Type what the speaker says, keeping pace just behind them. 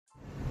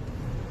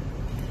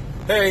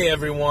Hey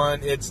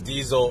everyone, it's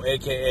Diesel,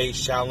 aka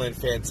Shaolin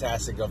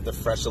Fantastic of the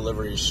Fresh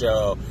Delivery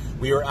Show.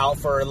 We were out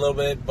for a little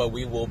bit, but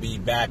we will be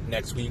back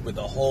next week with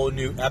a whole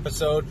new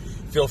episode.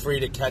 Feel free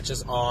to catch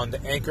us on the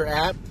Anchor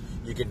app.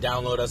 You can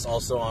download us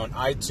also on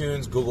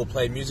iTunes, Google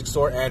Play Music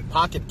Store, and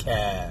Pocket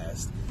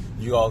Cast.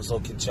 You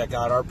also can check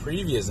out our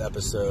previous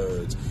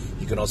episodes.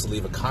 You can also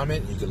leave a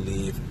comment. You can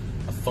leave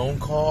a phone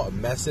call, a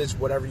message,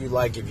 whatever you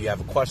like. If you have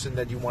a question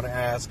that you want to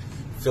ask,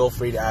 feel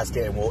free to ask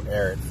it and we'll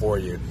air it for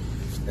you.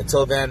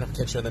 Until then, I'll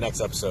catch you in the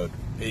next episode.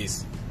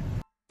 Peace.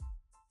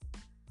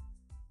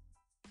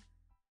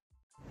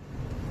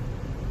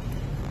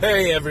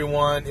 Hey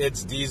everyone,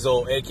 it's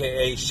Diesel,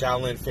 aka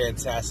Shaolin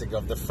Fantastic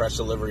of the Fresh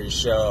Delivery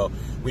Show.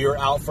 We were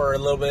out for a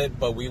little bit,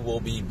 but we will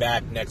be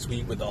back next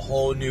week with a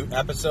whole new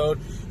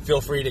episode. Feel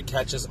free to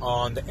catch us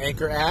on the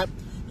Anchor app.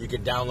 You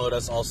can download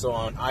us also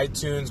on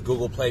iTunes,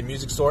 Google Play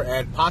Music Store,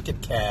 and Pocket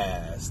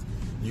Cast.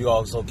 You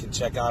also can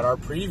check out our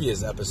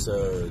previous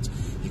episodes.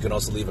 You can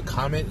also leave a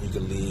comment. You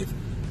can leave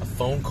a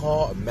phone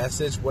call, a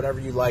message, whatever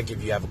you like.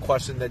 If you have a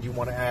question that you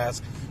want to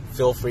ask,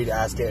 feel free to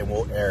ask it and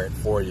we'll air it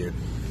for you.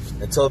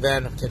 Until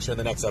then, I'll catch you in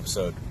the next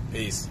episode.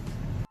 Peace.